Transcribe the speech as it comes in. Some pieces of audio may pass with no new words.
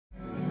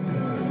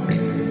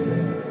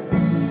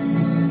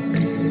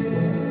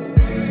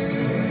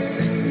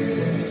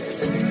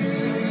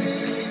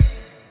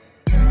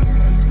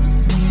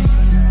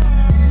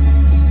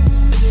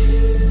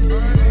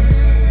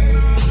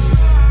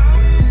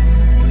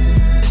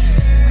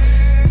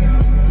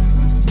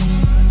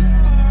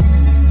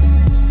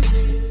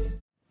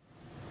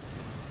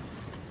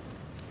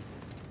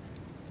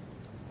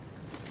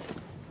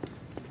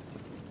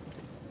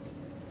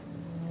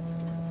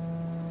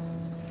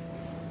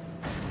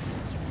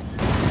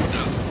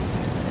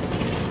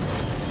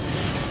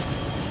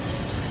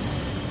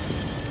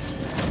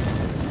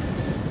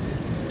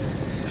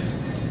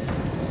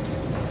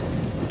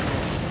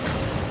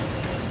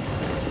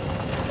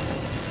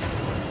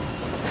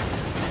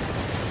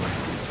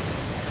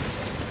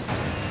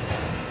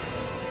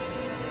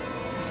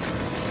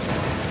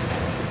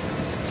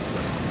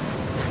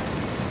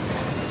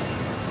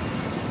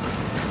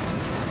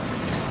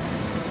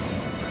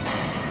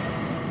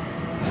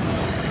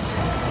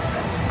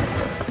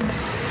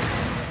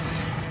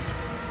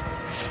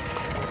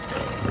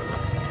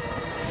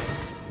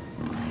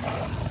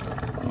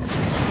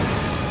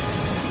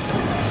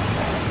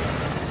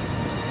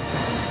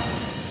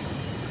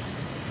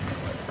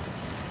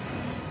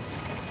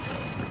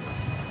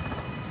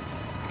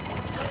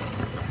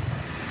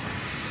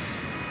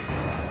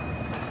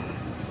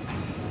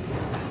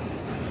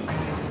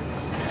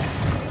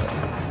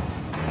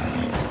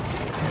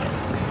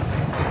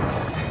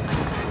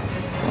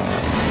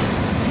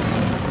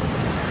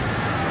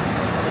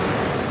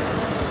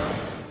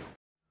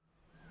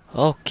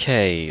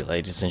Okay,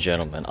 ladies and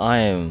gentlemen, I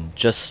am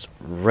just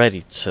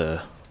ready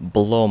to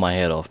blow my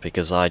head off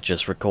because I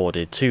just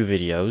recorded two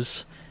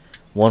videos.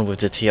 One with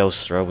the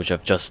Teostra, which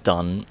I've just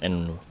done,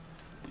 and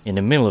in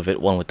the middle of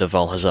it, one with the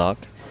Valhazak.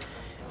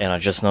 And I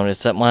just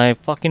noticed that my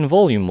fucking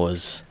volume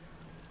was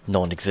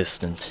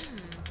non-existent.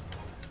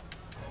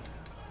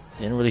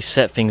 Didn't really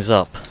set things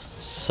up,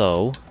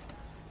 so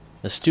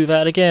let's do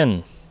that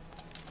again.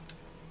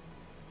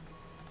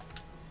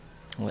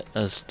 Let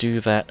us do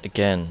that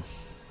again.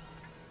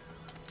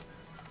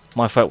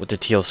 My fight with the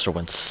Teostra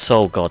went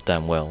so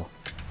goddamn well.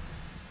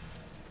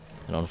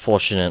 And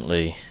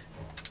unfortunately,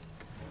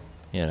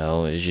 you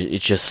know, it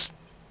just...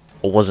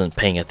 I wasn't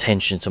paying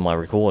attention to my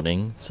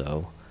recording,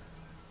 so...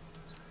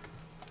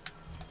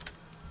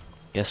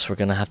 guess we're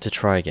gonna have to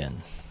try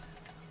again.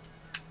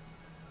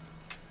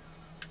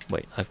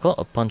 Wait, I've got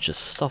a bunch of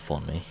stuff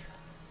on me.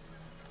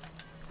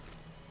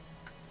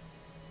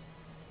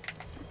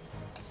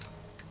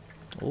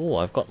 Oh,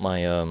 I've got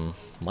my,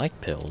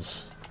 mic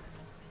pills.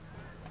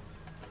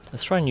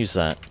 Let's try and use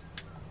that.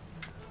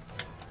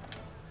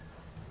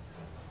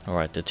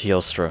 Alright, the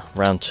Teostra,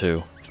 round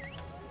 2.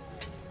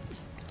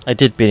 I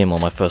did beat him on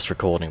my first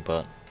recording,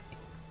 but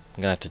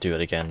I'm gonna have to do it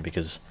again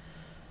because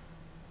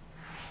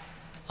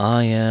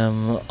I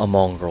am a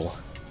mongrel.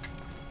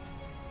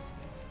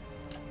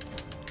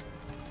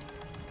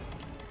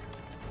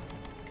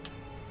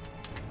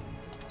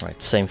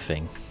 Right, same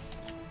thing.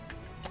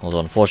 Although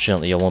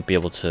unfortunately I won't be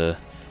able to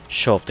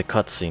show off the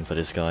cutscene for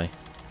this guy.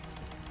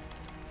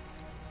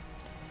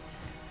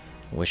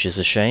 Which is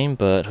a shame,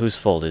 but whose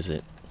fault is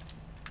it?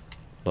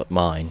 But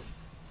mine.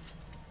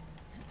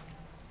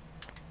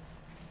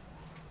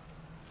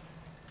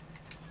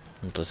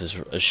 And plus it's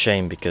a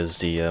shame because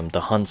the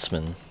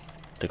huntsman,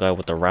 the guy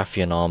with the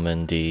raffian arm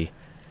and the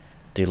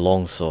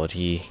longsword,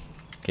 he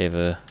gave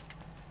a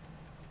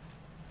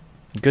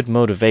good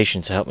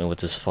motivation to help me with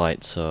this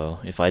fight. So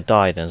if I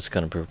die, then that's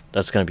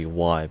gonna be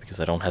why, because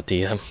I don't have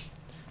the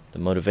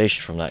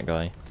motivation from that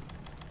guy.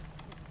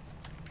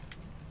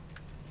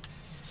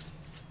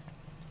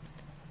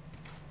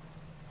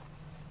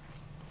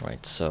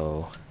 Right,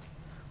 so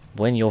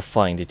when you're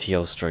fighting the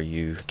Teostra,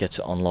 you get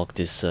to unlock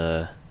this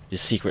this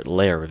secret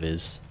lair of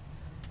his.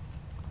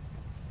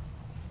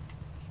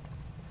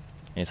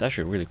 And it's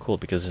actually really cool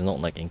because it's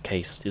not like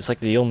encased. It's like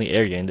the only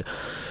area in the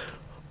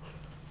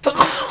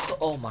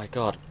oh my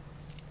god.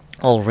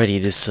 Already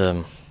this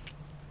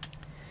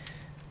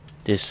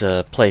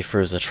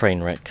playthrough is a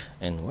train wreck.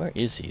 And where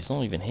is he? He's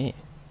not even here.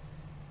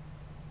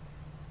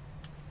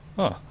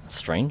 Oh, that's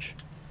strange.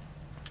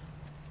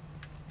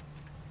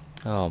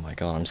 Oh my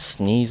god, I'm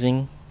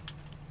sneezing.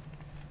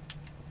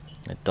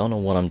 I don't know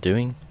what I'm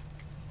doing.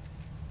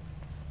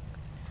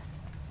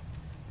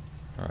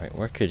 Alright,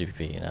 where could he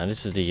be? Now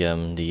this is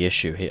the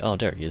issue here. Oh,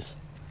 there he is.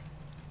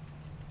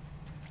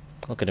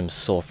 Look at him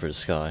soar through the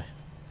sky.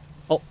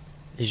 Oh,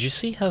 did you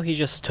see how he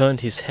just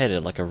turned his head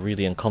at like a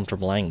really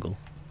uncomfortable angle?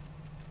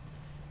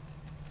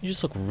 He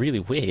just looked really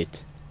weird.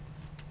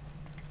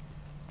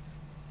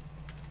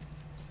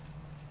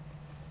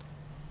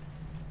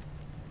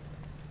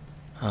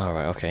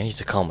 Alright, okay, I need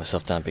to calm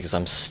myself down because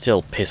I'm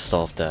still pissed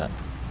off that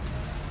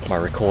my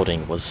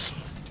recording was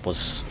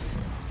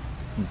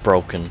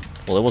broken.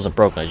 Well, it wasn't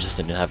broken, I just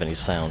didn't have any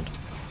sound.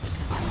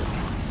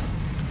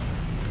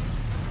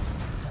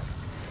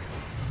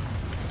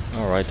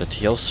 Alright, the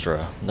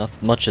Teostra.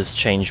 Not much has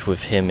changed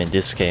with him in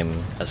this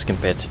game as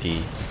compared to the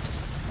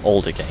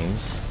older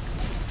games.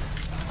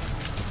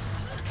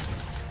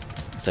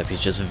 Except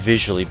he's just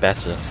visually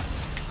better.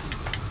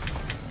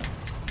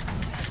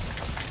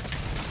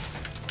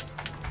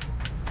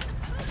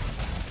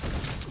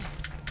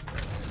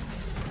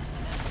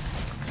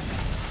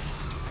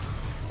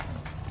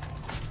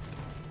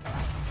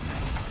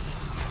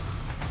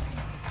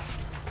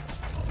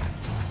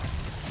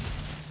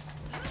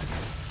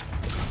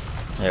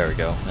 There we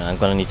go, and I'm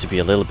gonna need to be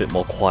a little bit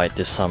more quiet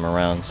this time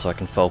around so I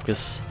can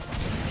focus.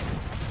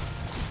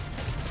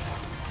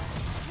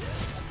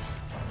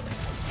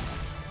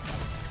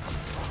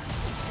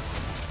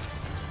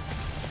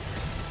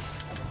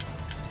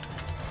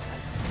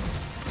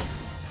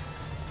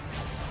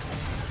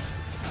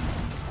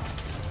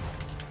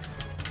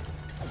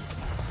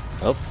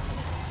 Oh.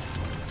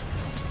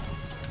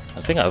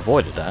 I think I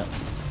avoided that.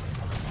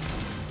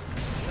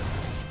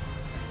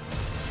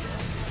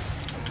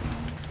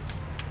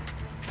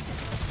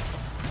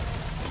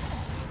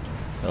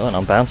 Oh, and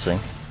I'm bouncing.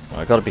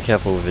 I gotta be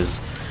careful with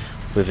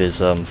his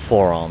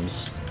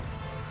forearms.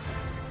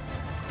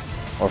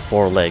 Or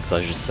forelegs,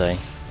 I should say.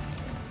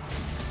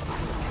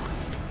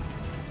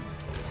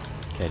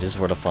 Okay, this is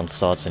where the fun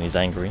starts and he's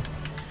angry.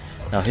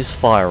 Now his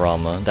fire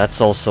armor,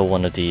 that's also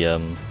one of the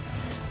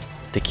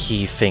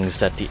key things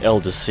that the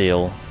Elder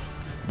Seal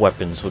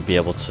weapons would be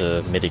able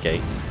to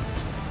mitigate.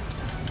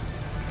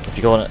 If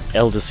you got an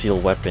Elder Seal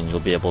weapon, you'll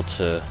be able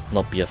to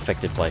not be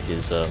affected by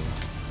his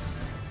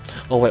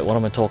oh wait, what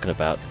am I talking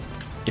about?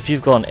 If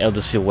you've got an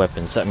Elder Seal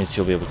weapons, that means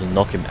you'll be able to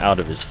knock him out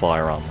of his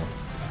fire armor.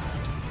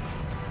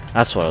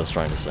 That's what I was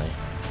trying to say.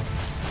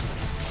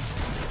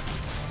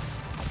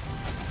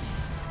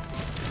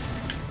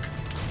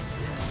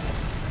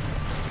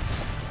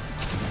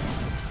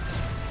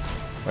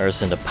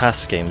 Whereas in the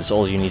past games,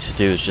 all you need to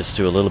do is just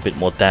do a little bit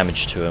more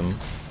damage to him,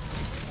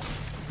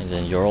 and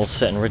then you're all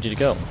set and ready to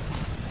go.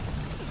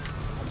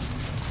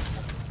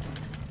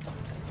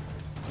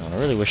 And I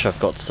really wish I've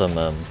got some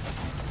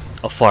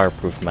a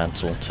fireproof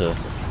mantle to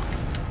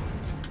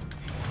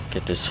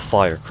get this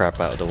fire crap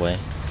out of the way.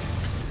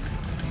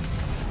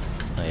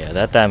 Oh yeah,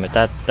 that damage,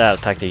 that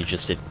attack that he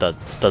just did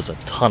does a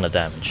ton of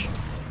damage.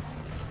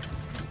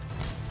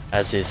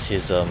 As is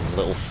his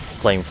little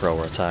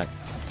flamethrower attack.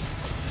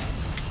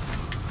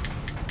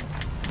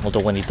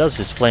 Although when he does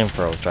his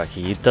flamethrower attack,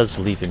 he does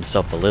leave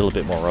himself a little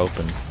bit more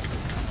open.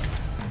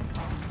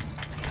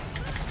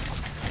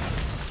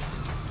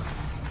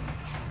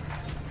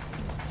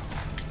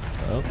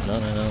 Oh, no,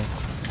 no, no.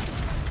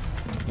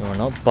 You are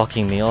not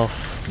bucking me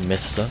off,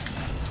 mister.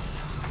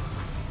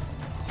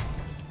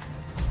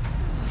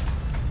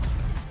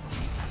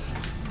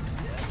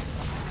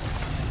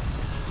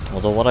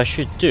 Although what I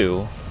should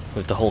do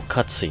with the whole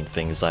cutscene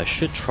thing is I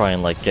should try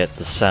and like get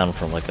the sound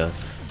from like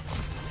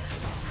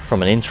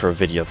from an intro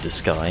video of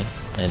this guy,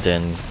 and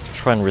then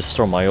try and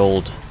restore my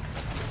old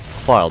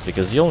file,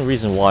 because the only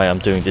reason why I'm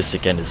doing this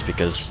again is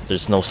because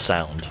there's no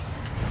sound.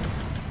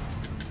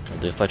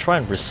 And if I try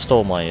and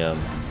restore my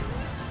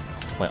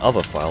my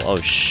other file,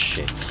 oh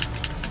shit.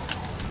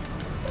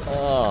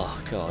 Oh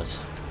god.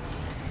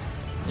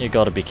 You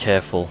gotta be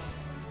careful,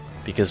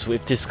 because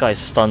if this guy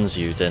stuns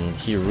you, then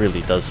he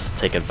really does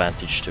take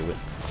advantage to it.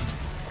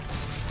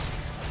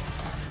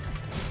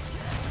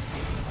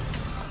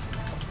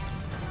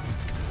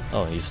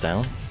 Oh, he's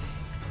down.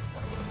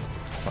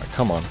 Alright,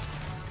 come on.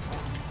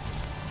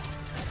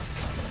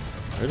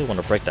 I really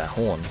want to break that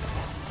horn.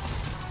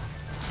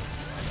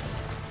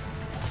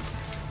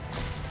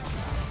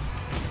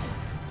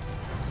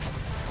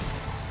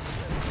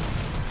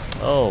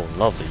 Oh,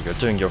 lovely. You're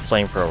doing your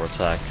flamethrower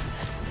attack.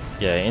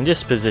 Yeah, in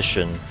this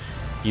position,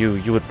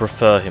 you would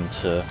prefer him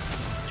to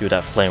do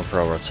that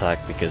flamethrower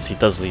attack, because he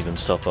does leave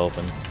himself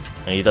open,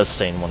 and he does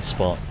stay in one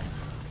spot.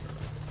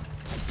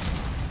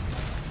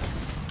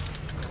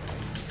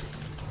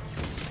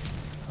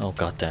 Oh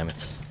god damn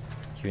it.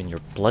 You and your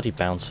bloody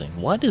bouncing.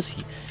 Why does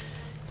he...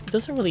 He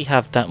doesn't really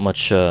have that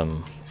much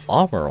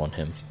armor on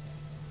him.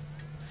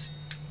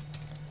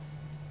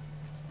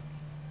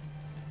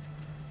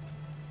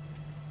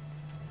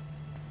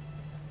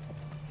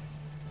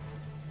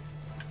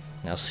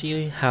 Now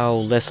see how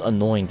less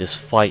annoying this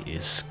fight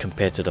is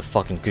compared to the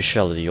fucking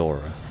Cushella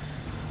Diora.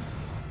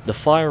 The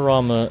fire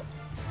armor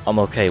I'm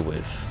okay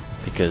with,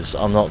 because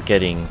I'm not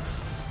getting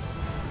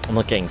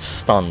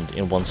stunned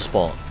in one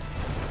spot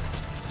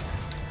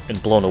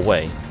and blown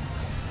away.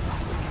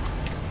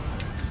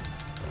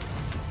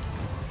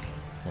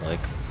 Like,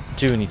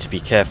 do need to be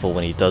careful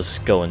when he does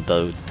go and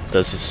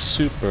does his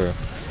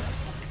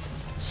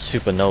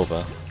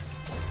supernova.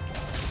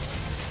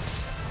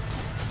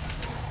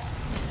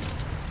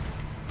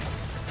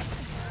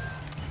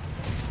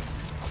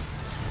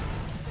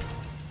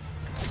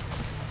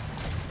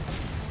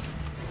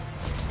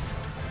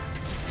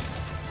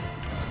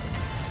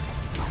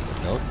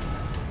 Nope.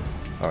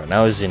 Alright,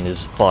 now he's in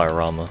his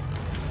fire armor.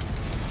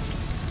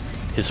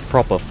 His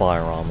proper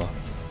fire armor.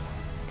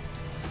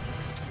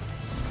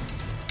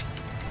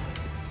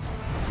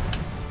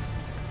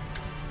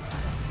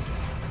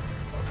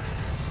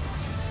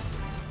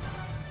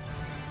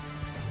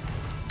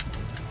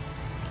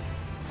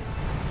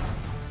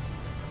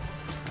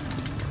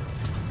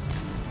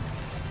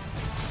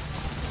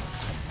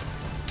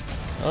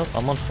 Oh,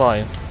 I'm on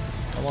fire.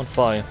 I'm on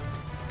fire.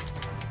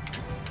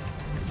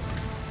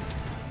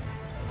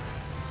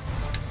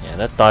 Yeah,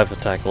 that dive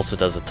attack also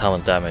does a ton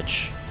of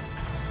damage.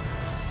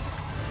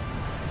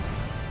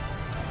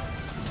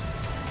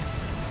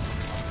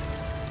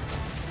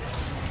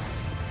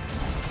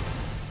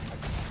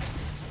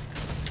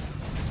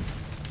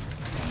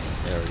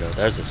 There we go,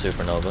 there's a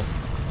supernova.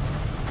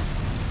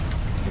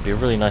 It'd be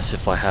really nice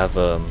if I have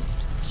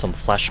some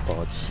flash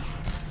pods.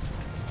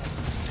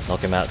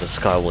 Knock him out of the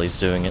sky while he's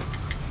doing it.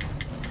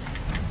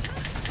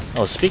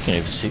 Oh, speaking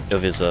of his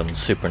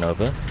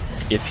supernova,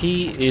 if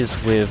he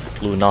is with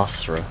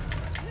Lunastra,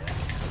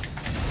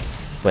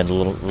 when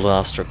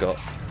Lunastra got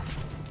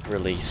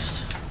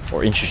released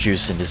or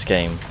introduced in this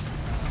game,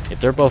 if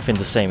they're both in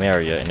the same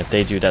area and if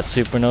they do that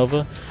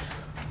supernova,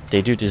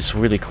 they do this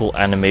really cool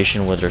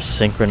animation where they're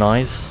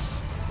synchronized.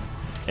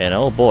 And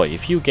oh boy,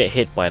 if you get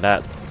hit by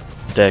that,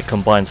 their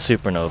combined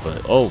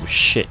supernova, oh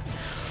shit,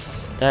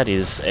 that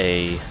is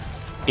a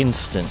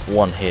instant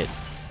one hit.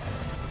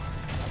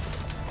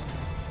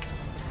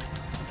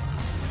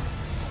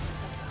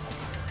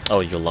 Oh,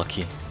 you're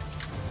lucky.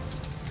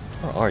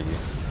 Where are you?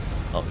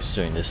 Oh, he's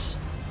doing this.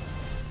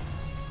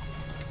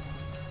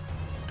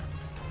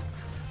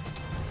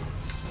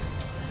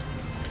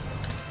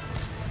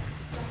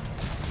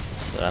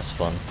 That's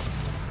fun.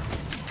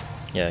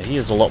 Yeah, he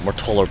is a lot more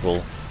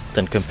tolerable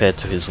than compared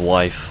to his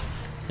wife,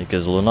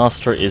 because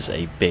Lunastra is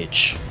a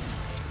bitch.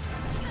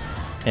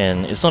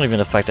 And it's not even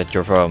the fact that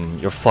your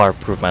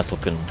fireproof mantle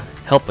can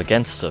help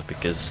against her,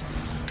 because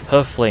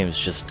her flames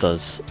just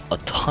does a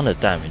ton of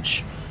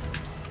damage.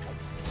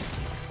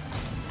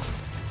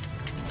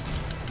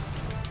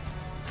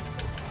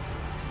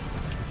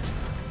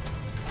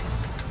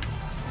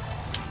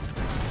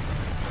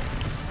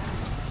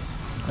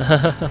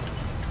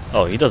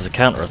 Oh, he does a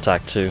counter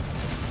attack too,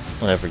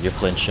 whenever you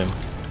flinch him.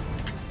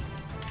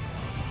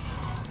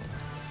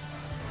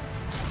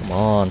 Come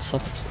on,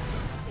 stop.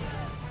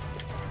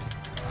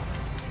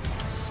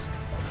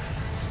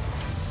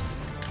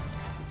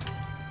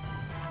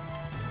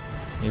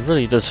 It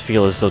really does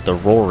feel as though the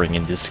roaring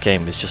in this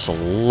game is just a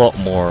lot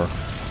more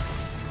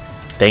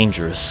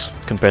dangerous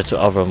compared to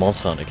other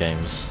Monster Hunter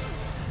games.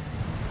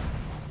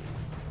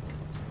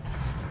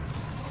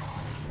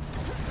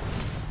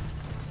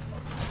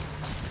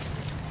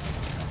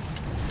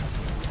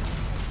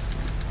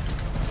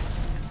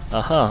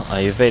 Aha,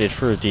 I evaded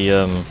through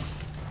the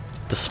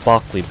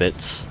sparkly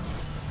bits.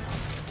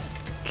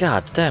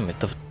 God damn it,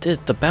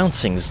 the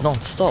bouncing is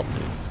non-stop,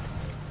 dude.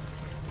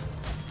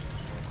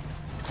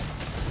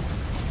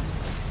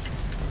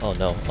 Oh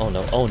no, oh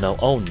no, oh no,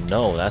 oh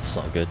no, that's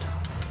not good.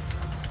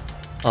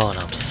 Oh, and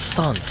I'm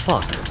stunned,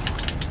 fuck.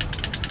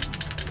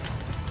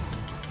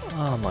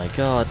 Oh my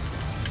god.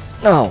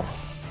 No!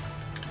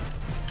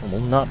 I will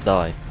not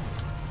die.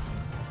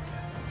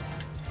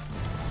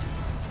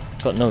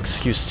 Got no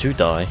excuse to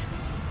die.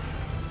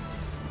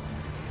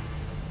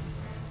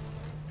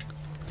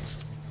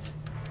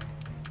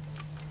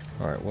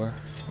 Alright, where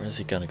is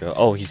he gonna go?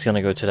 Oh, he's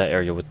gonna go to that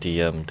area with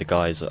the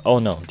guys. Oh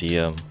no,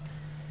 the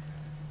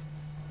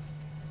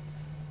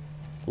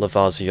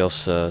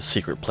Lavazios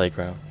secret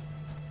playground.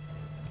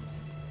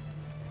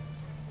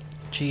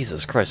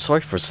 Jesus Christ,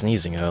 sorry for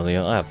sneezing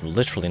earlier. I have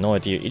literally no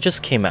idea. It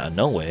just came out of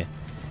nowhere.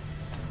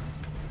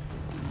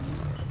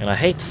 And I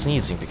hate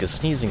sneezing because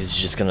sneezing is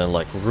just gonna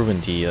like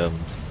ruin the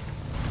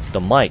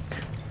mic.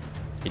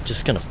 It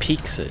just gonna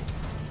peaks it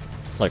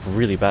like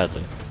really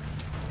badly.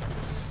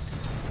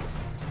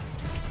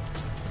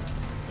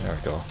 There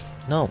we go.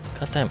 No,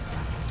 goddamn.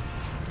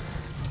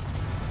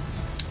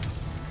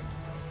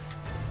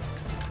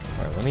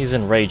 Alright, when he's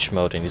in rage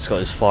mode and he's got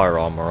his fire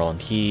armor on,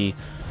 he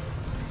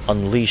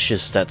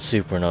unleashes that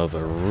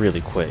supernova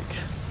really quick.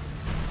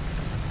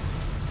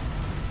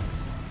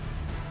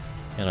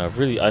 And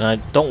I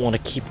don't want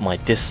to keep my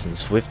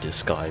distance with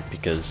this guy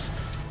because...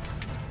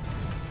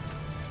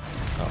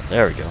 Oh,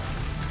 there we go.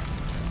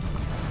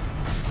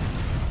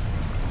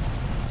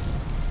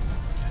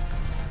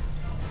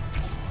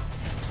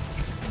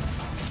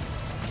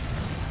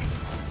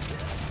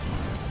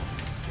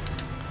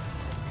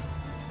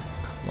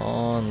 Come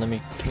on, give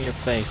me your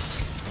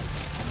face.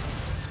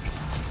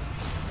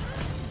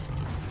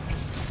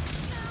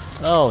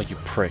 Oh, you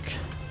prick.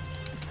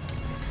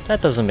 That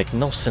doesn't make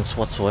no sense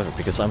whatsoever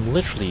because I'm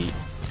literally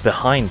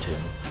behind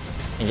him,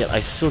 and yet I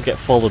still get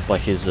followed by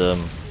his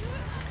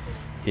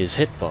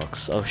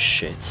hitbox. Oh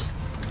shit.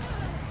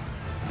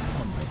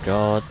 Oh my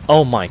god.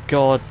 Oh my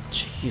god.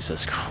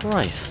 Jesus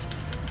Christ.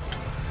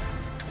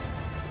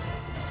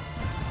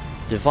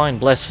 Divine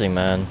Blessing,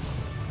 man.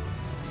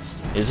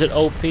 Is it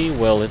OP?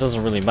 Well, it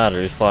doesn't really matter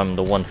if I'm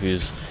the one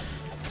who's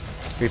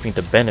reaping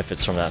the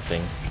benefits from that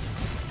thing.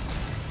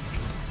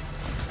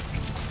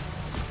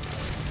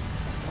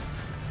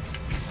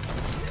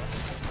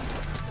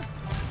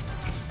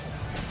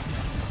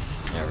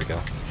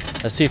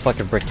 Let's see if I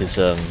can break his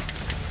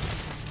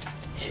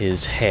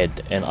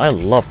head. And I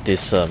love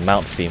this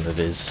mount theme of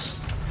his.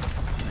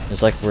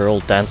 It's like we're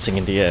all dancing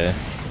in the air.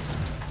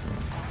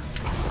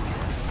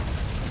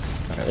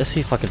 Alright, let's see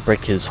if I can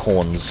break his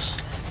horns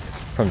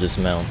from this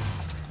mount.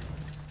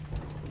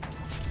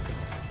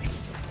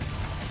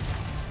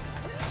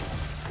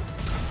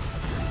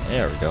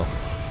 There we go.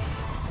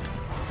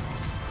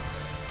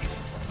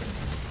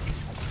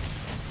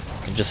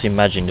 I can just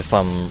imagine if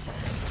I'm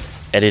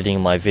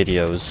editing my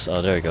videos.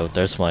 Oh, there we go.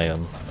 There's my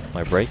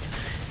my break.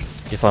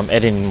 If I'm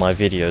editing my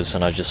videos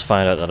and I just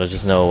find out that I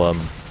just know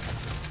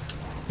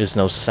there's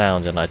no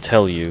sound, and I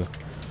tell you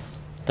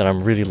that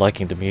I'm really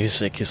liking the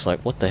music, it's like,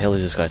 what the hell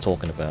is this guy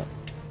talking about?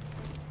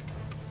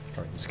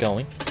 Alright, he's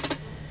going.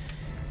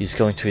 He's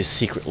going to his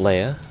secret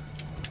lair.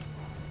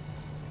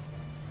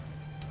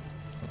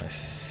 I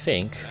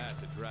think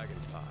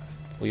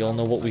we all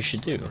know what we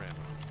should do.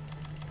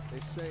 They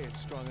say it's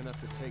strong enough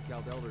to take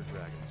out elder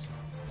dragons.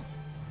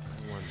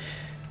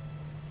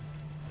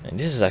 And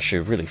this is actually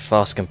really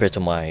fast compared to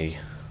my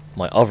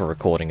other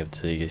recording of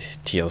the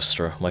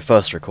Teostra. My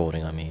first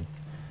recording, I mean.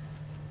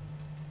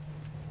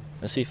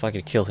 Let's see if I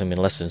can kill him in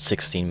less than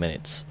 16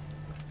 minutes.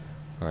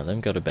 Alright, let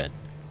me go to bed.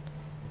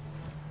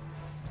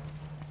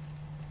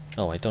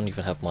 Oh, I don't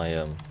even have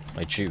my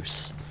my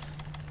juice.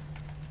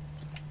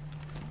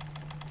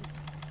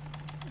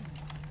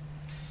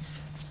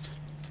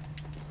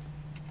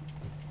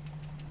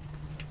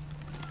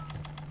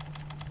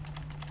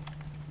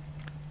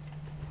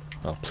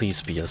 Oh,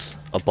 please be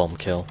a bomb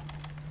kill.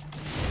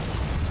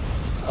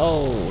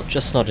 Oh,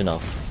 just not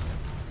enough.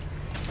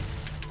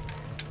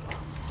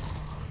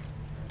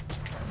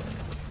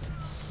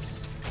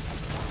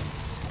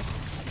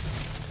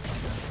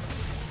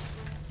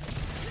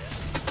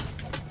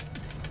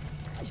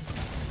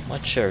 My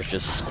chair is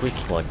just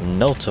squeaking like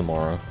no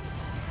tomorrow.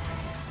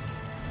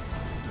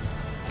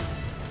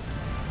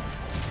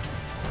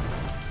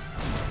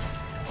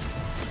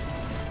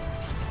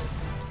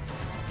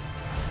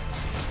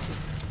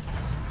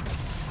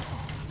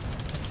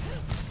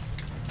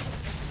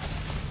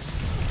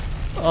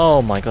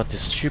 Oh my god,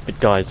 this stupid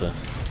geyser.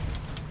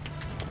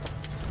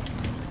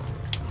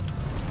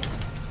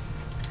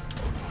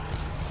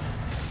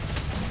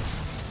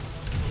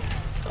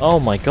 Oh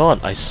my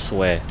god, I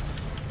swear.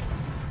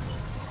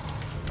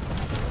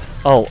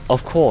 Oh,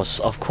 of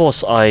course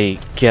I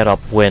get up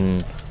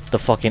when the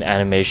fucking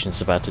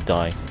animation's about to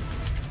die.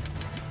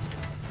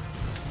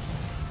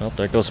 Well,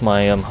 there goes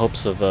my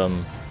hopes of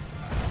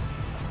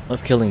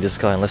killing this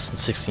guy in less than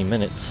 60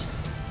 minutes.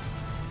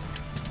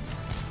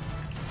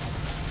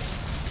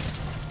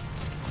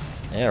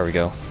 There we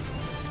go.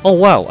 Oh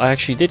wow, I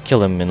actually did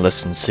kill him in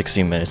less than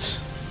 60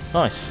 minutes.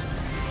 Nice.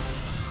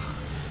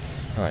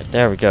 Alright,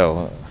 there we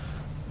go.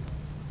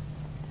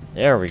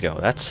 There we go.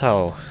 That's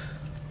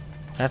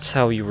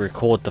how you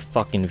record the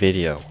fucking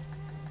video.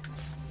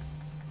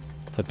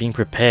 By being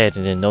prepared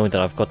and then knowing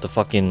that I've got the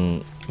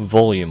fucking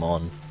volume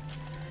on.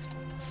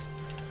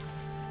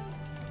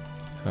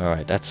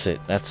 Alright, that's it.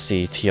 That's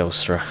the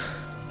Teostra.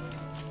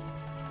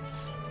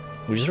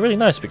 Which is really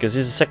nice because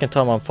this is the second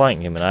time I'm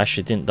fighting him and I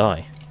actually didn't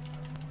die.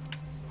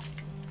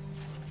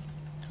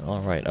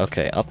 Alright,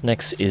 okay. Up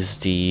next is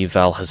the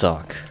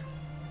Valhazak.